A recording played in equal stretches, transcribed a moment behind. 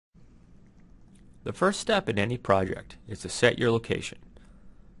The first step in any project is to set your location.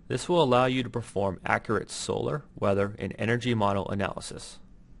 This will allow you to perform accurate solar, weather, and energy model analysis.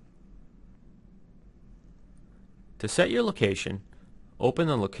 To set your location, open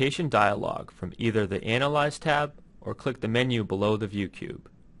the Location dialog from either the Analyze tab or click the menu below the View cube.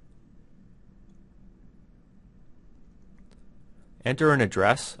 Enter an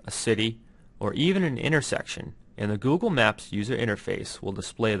address, a city, or even an intersection, and the Google Maps user interface will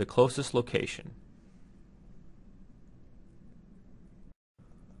display the closest location.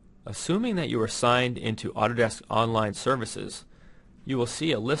 Assuming that you are signed into Autodesk Online Services, you will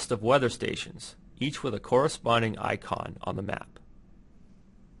see a list of weather stations, each with a corresponding icon on the map.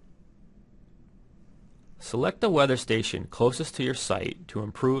 Select the weather station closest to your site to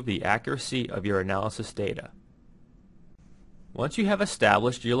improve the accuracy of your analysis data. Once you have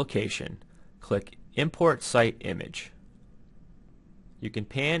established your location, click Import Site Image. You can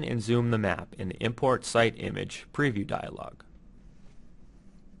pan and zoom the map in the Import Site Image preview dialog.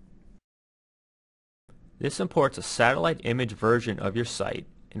 This imports a satellite image version of your site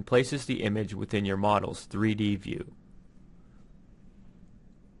and places the image within your model's 3D view.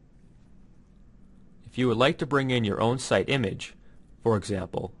 If you would like to bring in your own site image, for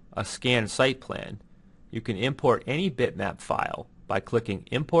example, a scanned site plan, you can import any bitmap file by clicking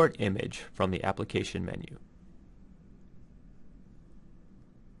Import Image from the application menu.